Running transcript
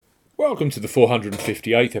Welcome to the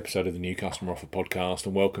 458th episode of the New Customer Offer podcast,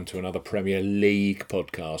 and welcome to another Premier League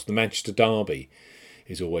podcast. The Manchester Derby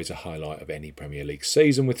is always a highlight of any Premier League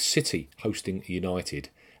season, with City hosting United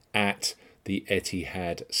at the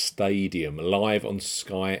Etihad Stadium, live on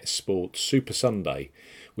Sky Sports Super Sunday.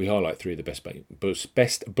 We highlight three of the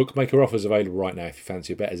best bookmaker offers available right now if you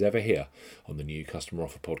fancy a bet as ever here on the New Customer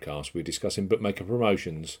Offer podcast. We're discussing bookmaker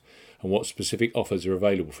promotions and what specific offers are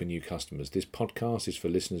available for new customers. This podcast is for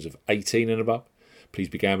listeners of 18 and above. Please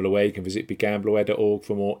be gamble aware. You can visit begambleaware.org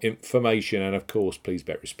for more information. And of course, please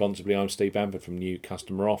bet responsibly. I'm Steve Bamford from New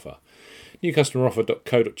Customer Offer.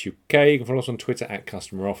 newcustomeroffer.co.uk. You can follow us on Twitter at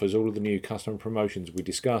Customer Offers. All of the new customer promotions we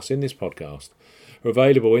discuss in this podcast are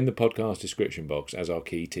available in the podcast description box as our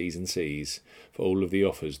key T's and C's for all of the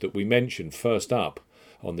offers that we mentioned. First up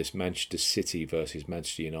on this Manchester City versus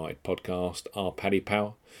Manchester United podcast are Paddy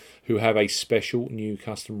Power, who have a special new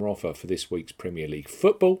customer offer for this week's Premier League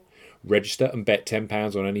football. Register and bet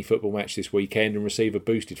 £10 on any football match this weekend and receive a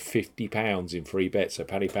boosted £50 in free bets. So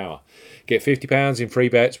Paddy Power. Get £50 in free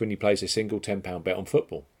bets when you place a single £10 bet on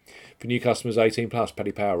football. For new customers 18 plus,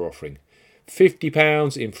 Paddy Power offering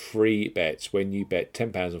 £50 in free bets when you bet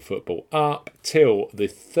 £10 on football up till the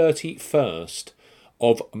 31st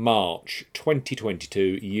of March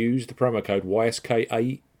 2022. Use the promo code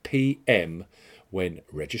YSKAPM when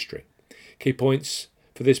registering. Key points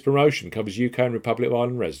for this promotion covers UK and Republic of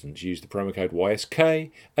Ireland residents. Use the promo code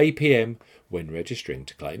YSKAPM when registering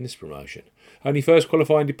to claim this promotion. Only first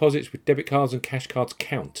qualifying deposits with debit cards and cash cards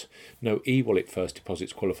count. No e-wallet first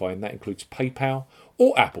deposits qualifying. That includes PayPal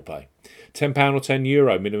or Apple Pay. £10 or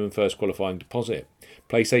 €10 minimum first qualifying deposit.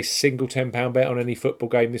 Place a single £10 bet on any football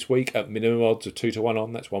game this week at minimum odds of 2 to 1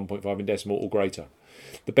 on. That's 1.5 in decimal or greater.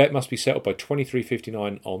 The bet must be settled by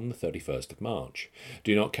 23.59 on the 31st of March.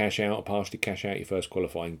 Do not cash out or partially cash out your first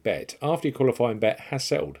qualifying bet. After your qualifying bet has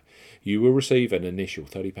settled, you will receive an initial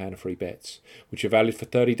 £30 of free bets, which are valid for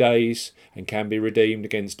 30 days and can be redeemed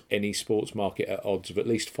against any sports market at odds of at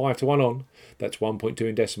least 5 to 1 on. That's 1.2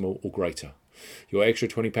 in decimal or greater. Your extra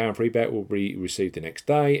 £20 free bet will be received the next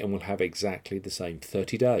day and will have exactly the same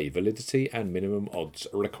 30-day validity and minimum odds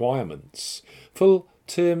requirements. Full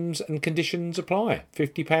terms and conditions apply.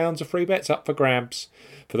 £50 of free bets up for grabs.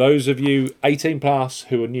 For those of you 18 plus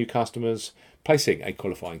who are new customers, placing a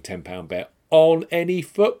qualifying £10 bet on any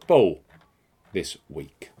football this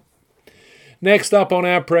week. Next up on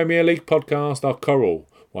our Premier League podcast are Coral,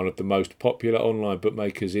 one of the most popular online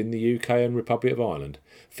bookmakers in the UK and Republic of Ireland.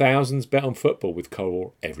 Thousands bet on football with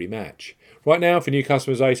Coral every match. Right now, for new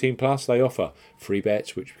customers 18 plus, they offer free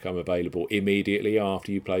bets which become available immediately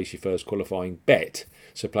after you place your first qualifying bet.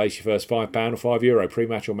 So place your first £5 or €5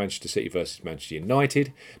 pre-match on Manchester City versus Manchester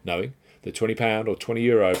United, knowing that £20 or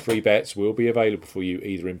 €20 free bets will be available for you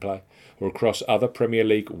either in play or across other Premier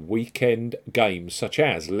League weekend games such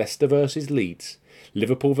as Leicester versus Leeds,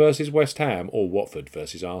 Liverpool versus West Ham or Watford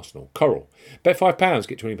versus Arsenal. Coral. Bet £5,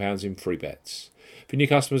 get £20 in free bets. For new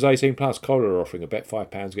customers 18 plus, Coral are offering a bet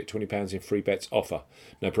 £5, get £20 in free bets offer.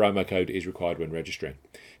 No promo code is required when registering.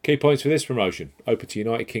 Key points for this promotion. Open to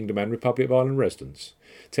United Kingdom and Republic of Ireland residents.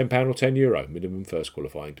 £10 or €10 minimum first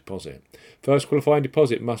qualifying deposit. First qualifying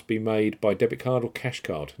deposit must be made by debit card or cash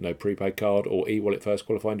card. No prepaid card or e-wallet first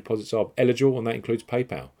qualifying deposits are eligible, and that includes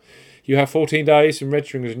PayPal. You have 14 days from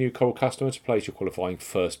registering as a new Coral customer to place your qualifying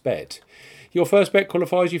first bet. Your first bet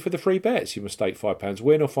qualifies you for the free bets. You must stake £5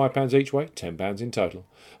 win or £5 each way, £10 in total,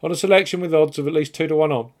 on a selection with odds of at least 2 to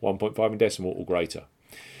 1 on, 1.5 in decimal or greater.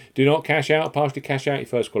 Do not cash out or partially cash out your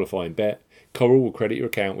first qualifying bet. Coral will credit your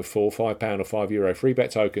account with £4, £5 or €5 free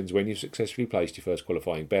bet tokens when you've successfully placed your first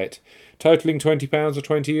qualifying bet, totaling £20 or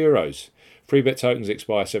 €20. Free bet tokens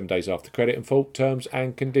expire 7 days after credit and full terms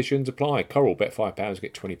and conditions apply. Coral, bet £5,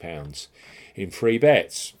 get £20 in free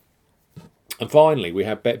bets. And finally, we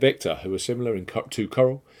have BetVictor, who are similar to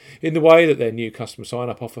Coral in the way that their new customer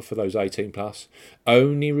sign-up offer for those 18 plus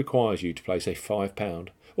only requires you to place a £5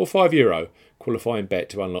 or €5 qualifying bet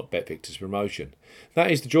to unlock BetVictor's promotion.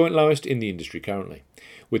 That is the joint lowest in the industry currently.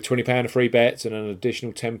 With £20 of free bets and an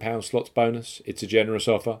additional £10 slots bonus, it's a generous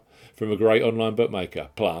offer from a great online bookmaker.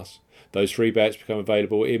 Plus, those free bets become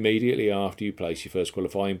available immediately after you place your first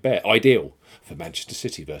qualifying bet. Ideal for Manchester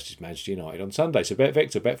City versus Manchester United on Sunday. So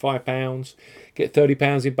BetVictor, bet £5, get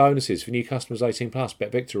 £30 in bonuses. For new customers 18 plus,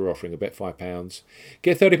 BetVictor are offering a bet £5,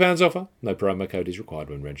 get £30 offer. No promo code is required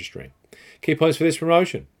when registering. Key points for this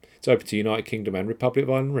promotion. It's open to United Kingdom and Republic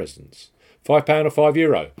of Ireland residents. £5 or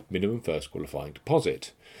 €5 minimum first qualifying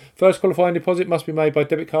deposit. First qualifying deposit must be made by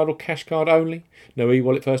debit card or cash card only. No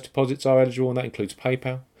e-wallet first deposits are eligible, and that includes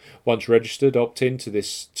PayPal. Once registered, opt in to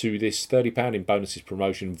this £30 in bonuses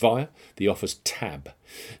promotion via the offers tab.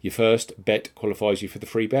 Your first bet qualifies you for the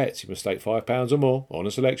free bets. You must stake £5 or more on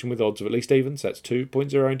a selection with odds of at least evens, that's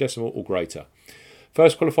 2.0 in decimal or greater.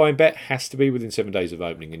 First qualifying bet has to be within 7 days of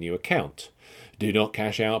opening a new account. Do not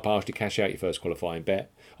partially cash out your first qualifying bet.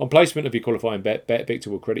 On placement of your qualifying bet, BetVictor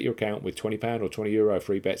will credit your account with £20 or €20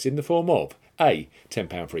 free bets in the form of a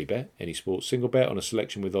 £10 free bet, any sports single bet on a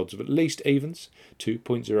selection with odds of at least evens,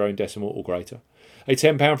 2.0 in decimal or greater. A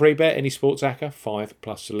 £10 free bet, any sports acca,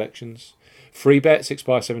 5+ selections. Free bets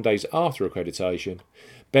expire 7 days after accreditation.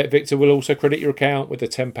 BetVictor will also credit your account with a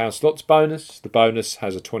 £10 slots bonus. The bonus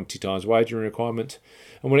has a 20 times wagering requirement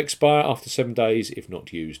and will expire after 7 days if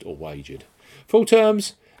not used or wagered. Full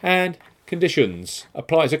terms and conditions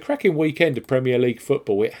apply. It's a cracking weekend of Premier League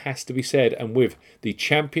football, it has to be said, and with the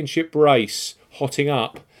Championship race hotting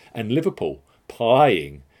up and Liverpool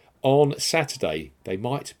playing on Saturday, they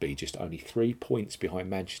might be just only 3 points behind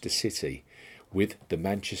Manchester City with the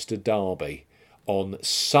Manchester Derby on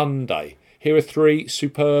Sunday. Here are 3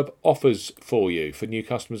 superb offers for you for new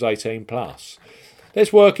customers 18+.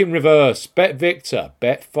 Let's work in reverse. BetVictor,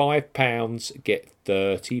 bet £5, get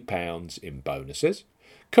 £30 in bonuses.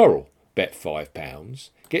 Coral, bet £5,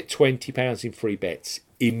 get £20 in free bets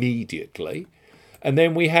immediately. And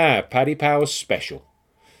then we have Paddy Power's special.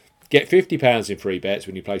 Get £50 in free bets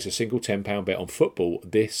when you place a single £10 bet on football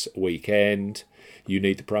this weekend. You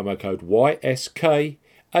need the promo code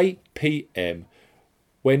YSK8PM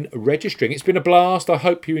when registering. It's been a blast. I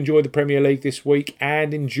hope you enjoy the Premier League this week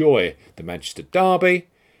and enjoy the Manchester Derby.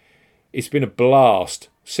 It's been a blast.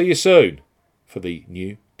 See you soon for the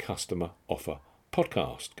new customer offer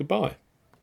podcast. Goodbye.